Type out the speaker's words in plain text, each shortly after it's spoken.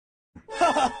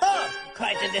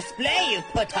Quite a display you've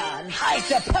put on. I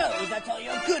suppose that's all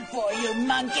you're good for, you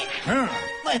monkey.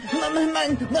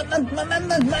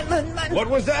 What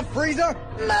was that, Frieza?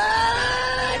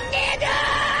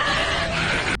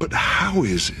 But how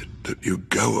is it that you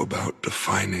go about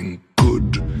defining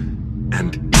good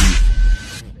and evil?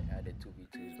 They added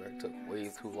 2v2s, bro. It took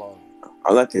way too long.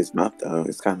 I like his map though.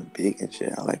 It's kind of big and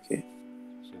shit. I like it.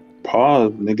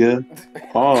 Pause, nigga.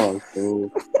 Pause,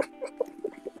 bro.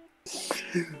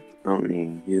 I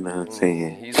mean, you know what I'm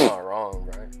saying? He's not wrong,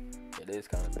 bro. It is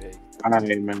kind of big.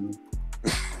 Alright, man.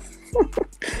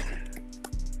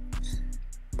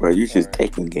 Bro, you just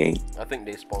taking game. I think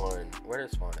they spawn. Where they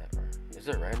spawn at, bro? Is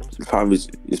it random spawn?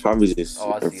 It's probably just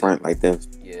in front like this.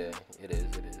 Yeah, it is.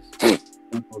 It is.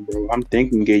 Oh, bro, I'm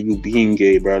thinking gay, you being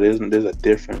gay, bro. There's a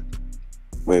difference.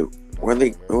 Wait, where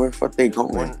the fuck they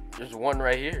going? There's one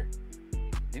right here.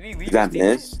 Did he leave? You got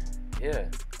this? Yeah.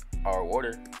 Our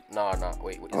water. Nah.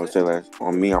 Wait. What is it?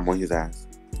 On me, I'm on his ass.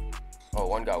 Oh,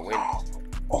 one got wind.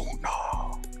 Oh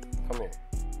no! Come here.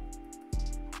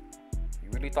 You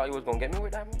really thought you was gonna get me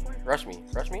with that, boy? Rush me.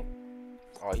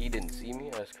 Oh, he didn't see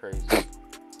me. That's crazy.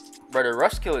 Bro, the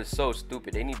rush kill is so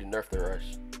stupid. They need to nerf the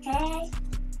rush.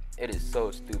 It is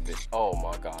so stupid. Oh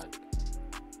my god.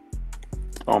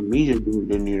 On me, they need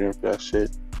to nerf that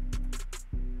shit.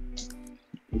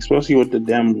 Especially with the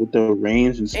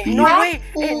range and speed. Ain't no way.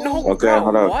 Ain't no. Okay, bro,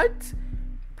 hold up. What?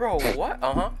 Bro, what?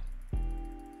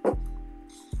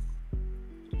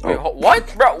 Wait, what,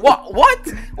 bro?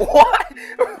 What?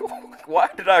 Why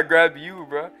did I grab you,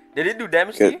 bro? Did it do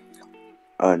damage to you?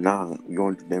 Nah, you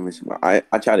going to do damage. I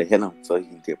try to hit him so he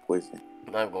can get poisoned.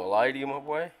 I'm not gonna lie to you, my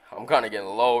boy. I'm kind of getting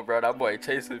low, bro. That boy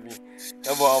chasing me.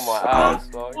 That boy on my ass,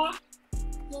 dog.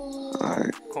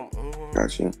 Alright. Come on.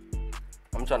 Got you.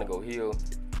 I'm trying to go heal.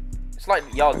 It's like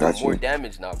y'all do more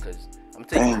damage now, cause I'm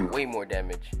taking way more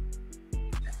damage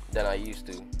than I used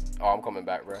to. Oh, I'm coming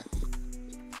back, bro.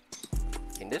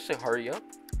 Can this shit hurry up?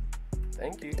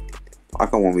 Thank you. I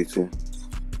can 1v2.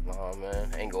 Nah, man.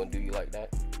 I ain't gonna do you like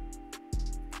that.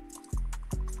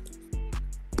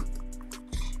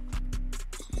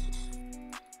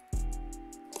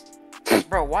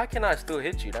 Bro, why can I still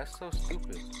hit you? That's so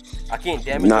stupid. I can't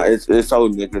damage you. Nah, it's so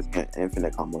niggas can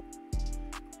infinite combo.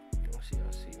 I see.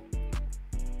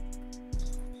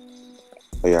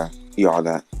 Oh yeah, he all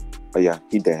that. Oh yeah,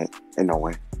 he dead. Ain't no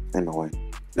way. That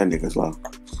nigga's low.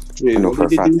 Wait,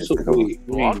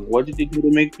 what did they do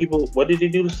to make people? What did they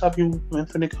do to stop you from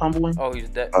infinite comboing? Oh, he's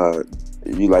dead.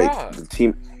 You like the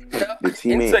teammate.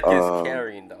 Insect is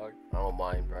carrying, dog. I don't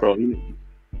mind, bro.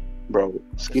 Bro,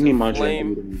 skinny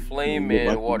muncher. Flame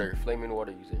and water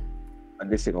user.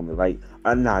 This shit gonna be like,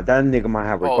 nah, that nigga might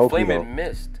have a Goku, flame and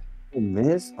mist.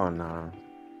 Mist? Oh nah.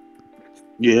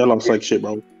 Yeah, I lost like shit,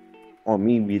 bro. On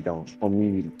me, we don't.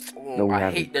 I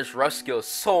hate this rush skill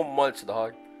so much,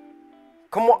 dog.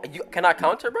 Come on, can I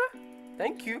counter, bro?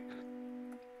 Thank you.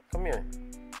 Come here.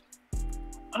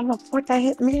 Oh, the fuck that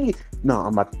hit me? No,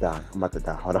 I'm about to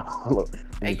die. Hold on.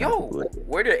 Hey, yo,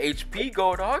 where did HP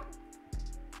go, dog?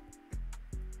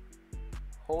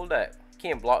 Hold that.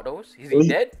 Can't block those. Is he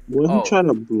dead? What are you trying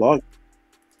to block?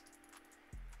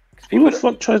 Who the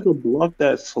fuck tries to block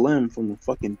that slam from a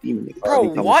fucking demon?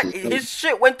 Bro, what? His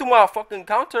shit went through my fucking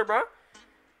counter, bro.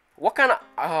 What kind of...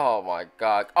 Oh, my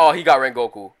God. Oh, he got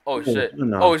Rengoku. Oh, shit.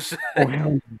 Oh, shit.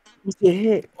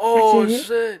 Oh,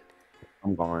 shit.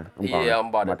 I'm going. Yeah, I'm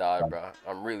about to die, bro.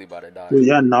 I'm really about to die.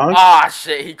 Yeah, knocked? Ah,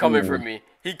 shit. He coming for me.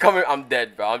 He coming. I'm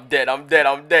dead, bro. I'm dead, bro.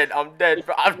 I'm dead.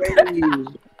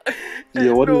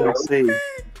 Yo, what did I say?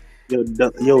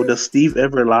 Yo, does Steve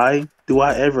ever lie? Do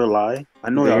I ever lie? I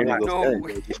know y'all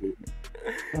niggas.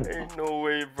 Ain't no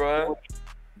way, bro.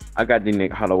 I got the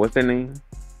nigga. Hold on, what's their name?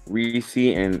 Reese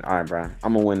and alright, bro.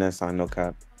 I'm gonna win that sign, no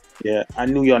cap. Yeah, I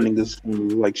knew y'all niggas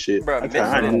like shit. Bro, Mist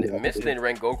and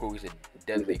Rengoku is a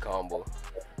deadly combo.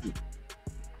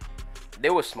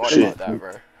 They were smart about that,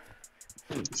 bro.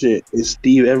 Shit, is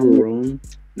Steve ever wrong?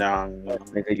 Nah,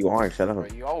 nigga, you aren't. Shut up. Bro,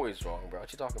 you always wrong, bro.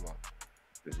 What you talking about?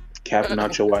 Capping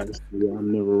out your ass.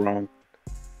 I'm never wrong.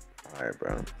 Alright,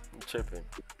 bro. I'm tripping.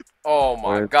 Oh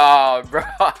my god, bro.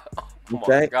 Oh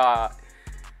my god.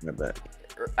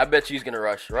 I bet you he's gonna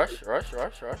rush. I'm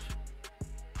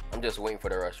just waiting for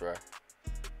the rush, bro.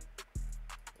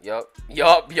 Yup.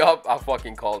 I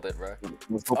fucking called it, bro.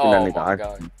 Oh my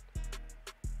god.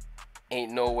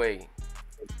 Ain't no way.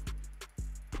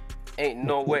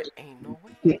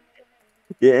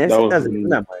 Yeah, that's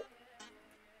not bad.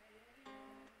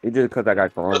 It's just because I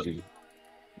got Karanji.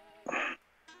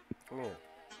 Come here.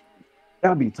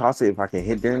 That'll be tossing if I can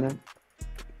hit during that.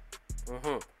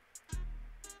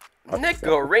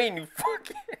 Nigga, Rain, you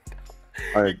fucking.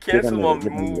 You cancel my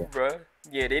move, bro.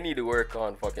 Yeah, they need to work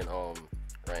on fucking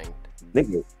ranked.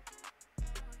 Nigga.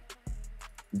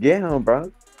 Get him,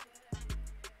 bro.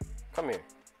 Come here.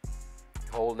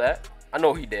 Hold that. I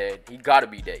know he dead. He gotta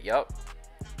be dead. Yup.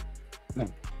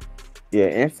 Yeah,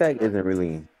 insect isn't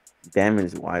really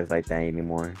damage wise like that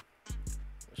anymore.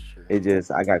 That's true. It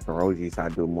just I got Kuroji, so I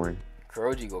do more.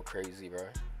 Kuroji go crazy, bro.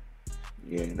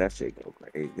 Yeah, that shit go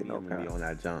crazy. No be on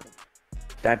that jump.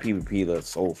 That PvP looks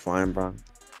so fun, bro.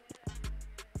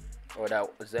 Oh,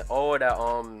 that was that. Oh, that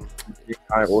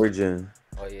High Origin.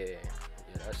 Oh yeah, yeah.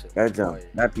 That shit. That jump.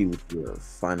 That PvP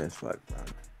looks fun as fuck, bro.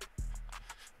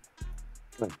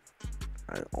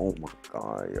 Like, oh my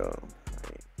god, yo.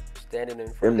 Standing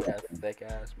in front of that thick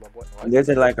ass, my boy. There's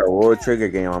like a Royal Trigger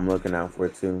game I'm looking out for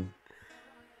too.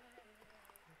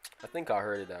 I think I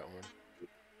heard of that one.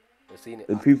 I've seen it.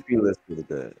 The PvP looks pretty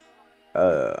good.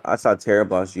 I saw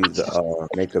Terraboss use the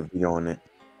make a video on it.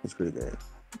 It's pretty good.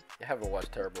 I haven't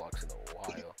watched Terrablox in a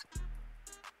while.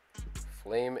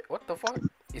 Flame it. What the fuck?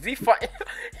 Is he fighting?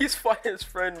 He's fighting his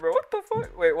friend, bro. What the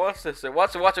fuck? Wait, watch this.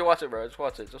 Watch it, bro. Just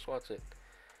watch it.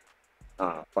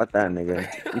 Fuck that nigga.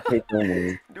 You take that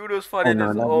nigga. Dude was fighting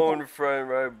his own friend,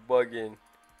 bro. Bugging.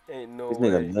 Ain't no this way.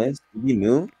 This nigga missed? You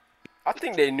knew? I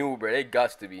think they knew, bro. They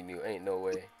got to be new. Ain't no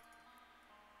way.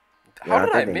 How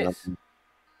did I miss?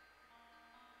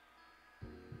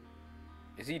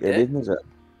 Is he dead?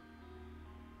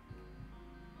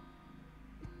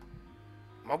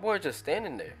 My boy just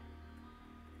standing there.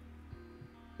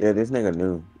 Yeah, this nigga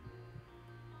knew.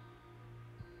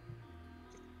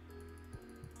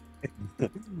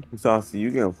 Saucy,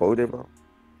 you getting folded, bro?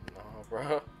 Nah,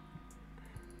 bro.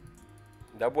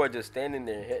 That boy just standing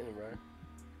there hitting, bro.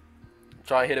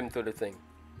 Try to hit him through the thing.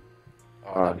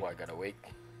 Oh, that boy got awake.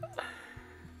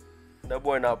 That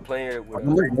boy not playing it with. How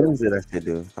much damage did that shit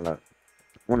do? Hold up.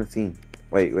 I want to see.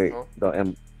 Wait. Huh?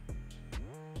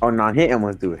 Oh, no, hitting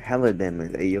was do hella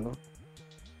damage. Hey, yo.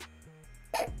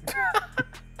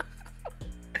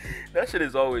 That shit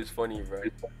is always funny, bro.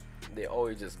 They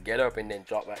always just get up and then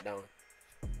drop back down.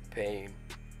 Pain.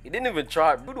 He didn't even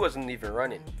try. Dude wasn't even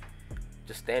running.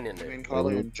 Just standing there.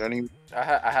 Johnny. I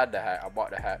had the hat. I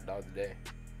bought the hat the other day.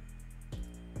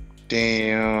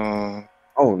 Damn.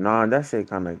 Oh, nah, that shit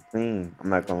kind of clean. I'm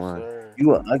not gonna lie. Sir. You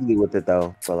were ugly with it,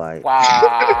 though. So, like.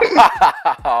 Wow.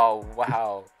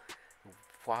 Wow.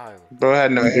 Bro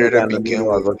had no hair to begin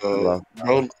with, bro.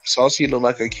 Saucy looked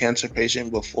like a cancer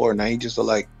patient before. Now he just look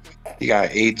like he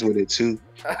got AIDS with it, too.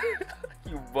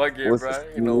 You bugging, bro.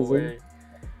 You know way.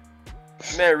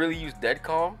 Man really used dead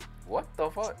calm? What the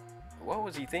fuck? What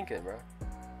was he thinking, bro?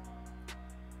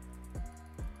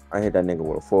 I hit that nigga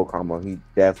with a full combo. He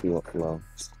definitely went low.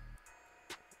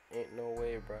 Ain't no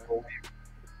way, bro.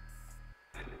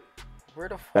 Where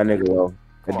the fuck? That nigga low.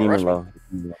 The demon low.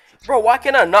 Bro, why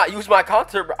can I not use my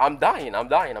counter, bro? I'm dying. I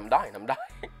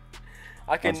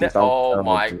can oh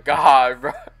my god,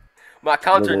 bro. My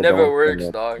counter never works,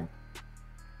 dog.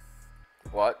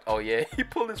 What? Oh yeah, he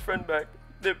pulled his friend back.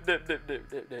 Dip.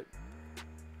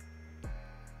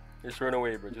 Just run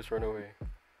away, bro. Just run away.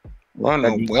 Run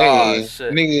away, oh,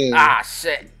 shit. Nigga. Ah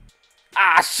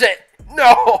shit.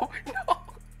 No.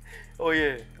 Oh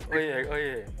yeah.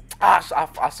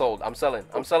 I sold. I'm selling.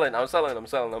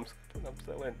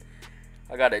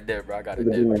 I got it there, bro. I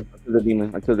killed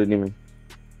the demon.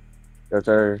 Yes,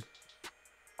 sir.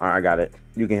 Alright, I got it.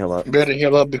 You can heal up. You better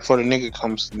heal up before the nigga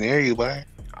comes near you, boy.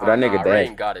 That nigga dead.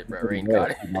 Rain got it, bro. Rain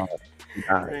got it.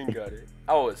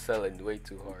 I was selling way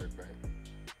too hard, bro.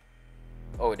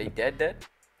 Oh, they dead?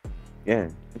 Yeah.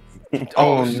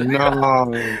 Oh no.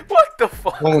 What the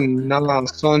fuck? Oh no,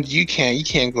 son, you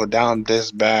can't go down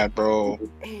this bad, bro.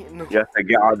 No. You have to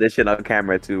get all this shit on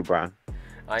camera too, bro.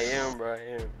 I am, bro.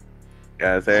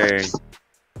 Yes, sir.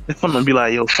 I'm gonna be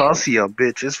like, yo, Saucy a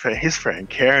bitch. His friend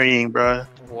carrying, bro.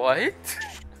 What?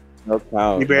 No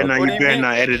clown. You better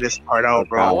not edit this part out,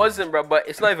 bro. I wasn't, bro, but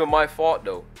it's not even my fault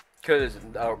though, cause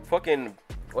fucking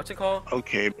what's it called?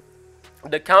 Okay.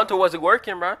 The counter wasn't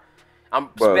working, bro. I'm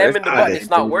spamming the button. It's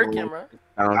not working, bro.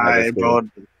 Alright, bro.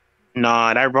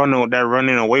 Nah, that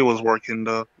running away was working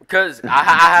though. Because I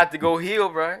had to go heal,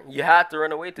 bro. You had to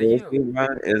run away to heal.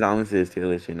 It's honestly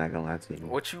still shit. Not gonna lie to you.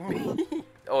 What you mean?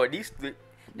 Oh, these the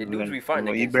dudes we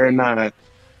fighting. You better not edit.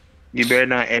 You better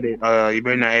not edit.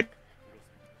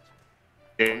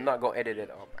 I'm not gonna edit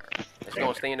it out, bro. It's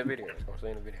gonna stay in the video.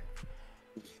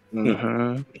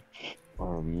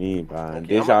 Oh, me, bro. Okay,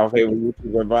 this our favorite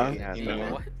YouTuber, bro?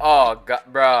 Yeah, oh, God,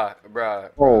 bro.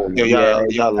 Oh, yeah,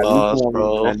 y'all lost,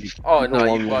 bro. Oh,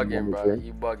 no, you bugging, bro.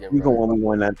 You can want me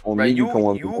one that on me. You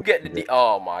get the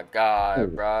oh my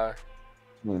God, bro.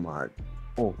 Oh my.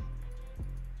 Oh.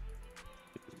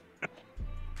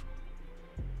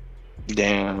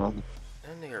 Damn.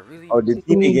 That nigga really. Oh, the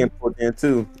TV getting pulled in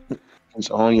too. It's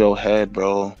on your head,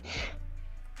 bro.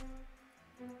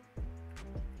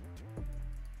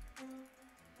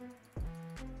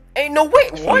 Ain't no way.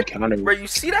 What? Bro, you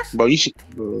see that? Bro, you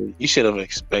should have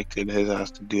expected his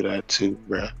ass to do that too,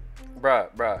 bro.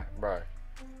 Bruh.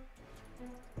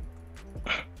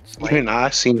 Even I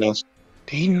seen those.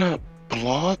 Did he not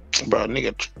block? Bro,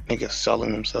 nigga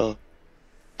selling himself.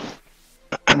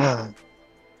 Bro,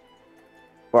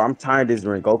 I'm tired of this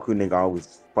Rengoku nigga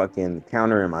always fucking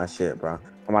countering my shit, bro.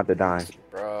 I'm about to die.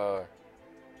 Bro.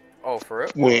 Oh, for real?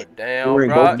 Wait. Oh, damn,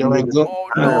 bro. Oh,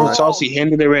 no. Saucy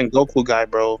handle the Rengoku guy,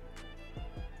 bro.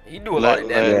 He do a lot of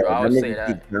damage, bro. I would say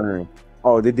that.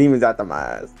 Oh, the demon's after my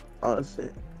ass. Oh,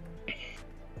 shit.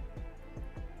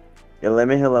 Yeah, let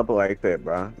me heal up right quick,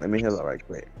 bro. Let me heal up right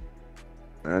quick.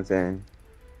 You know what I'm saying?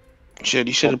 Shit,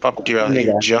 you should have popped your out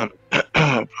here jump.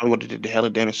 Probably would have did the hell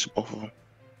of damage to both of them.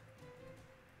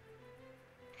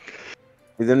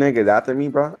 Is the niggas after me,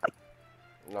 bro?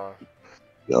 No.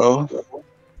 Yo.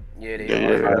 Yeah,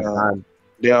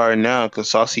 they are now, because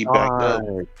Saucy backed up.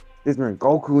 This man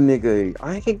Goku nigga.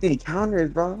 I ain't the counters,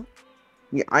 bro.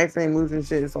 The iframe moves and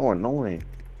shit is so annoying.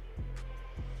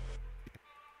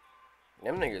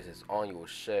 Them niggas is on your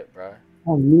shit, bro.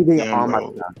 Oh, me they on my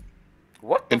god.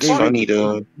 What? It's funny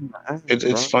though.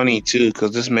 It's funny too,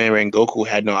 because this man Rengoku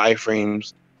had no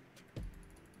iframes.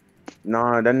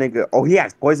 Nah, that nigga. Oh, he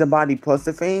has poison body plus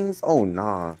the fangs. Oh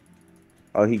nah.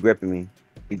 Oh, he gripping me.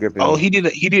 He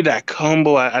did that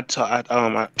combo. I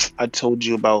told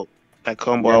you about that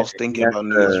combo. Yeah, I was thinking about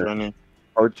niggas running.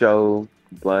 Ocho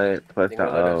blood plus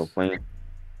the flame.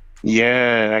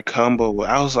 Yeah, that combo.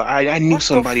 I was like, I knew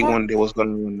somebody one day was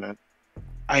gonna run that.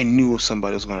 I knew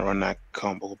somebody was gonna run that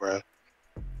combo, bro.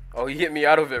 Oh, he hit me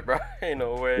out of it, bro. Ain't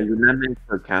no way. You're not meant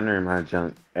for countering my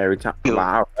junk every time.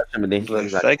 I'll rush him and then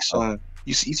he's like, on.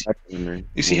 You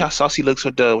see how Saucy looks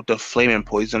with the flaming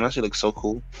poison? That shit looks so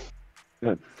cool.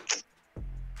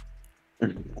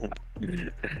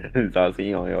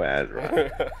 Saucy on your ass, bro.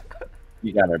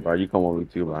 You got it, bro. You come over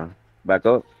too, bro. Back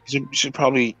up. You should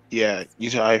probably, use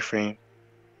your iframe.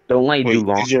 Don't like do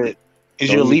long.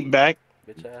 Is your leap back?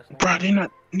 Bitch ass nigga. Bro,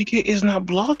 nigga is not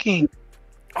blocking.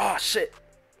 Oh, shit.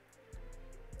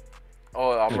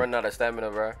 Oh, I'm running out of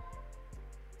stamina, bro.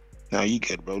 No, you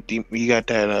good, bro. You got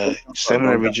that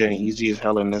stamina regen easy as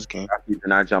hell in this game. You do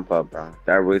not jump up, bro.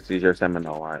 That wastes your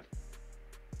stamina, right?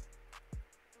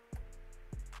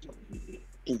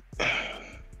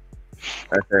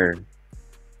 Right there.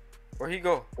 Where'd he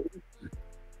go?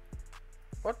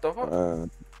 What the fuck? I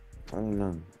don't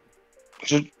know.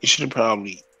 You should have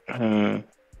probably. EDC.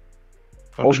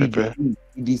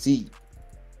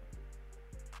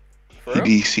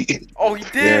 EDC. Oh, he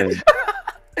did. Yeah.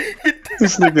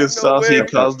 This nigga Saucy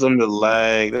caused them to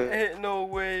lag. Ain't no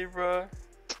way, bro.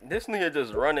 This nigga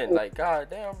just running like, god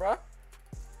damn, bro.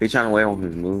 He trying to wait on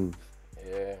his moves.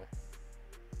 Yeah.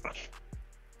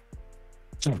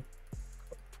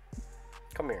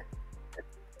 Come here.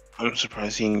 I'm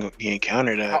surprised he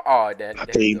encountered that. Oh,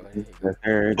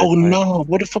 oh no!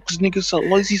 What the fuck is nigga so?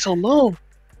 Why is he so low?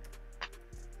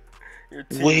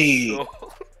 Wait.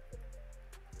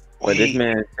 But this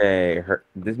man say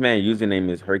this man username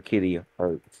is Herkitty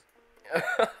Hurts.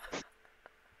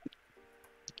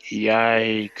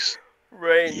 Yikes!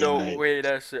 Right? No way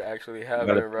that shit actually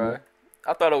happened, bro.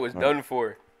 I thought it was done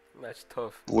for. That's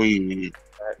tough. Wait.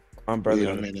 I'm brother. Wait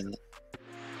a minute.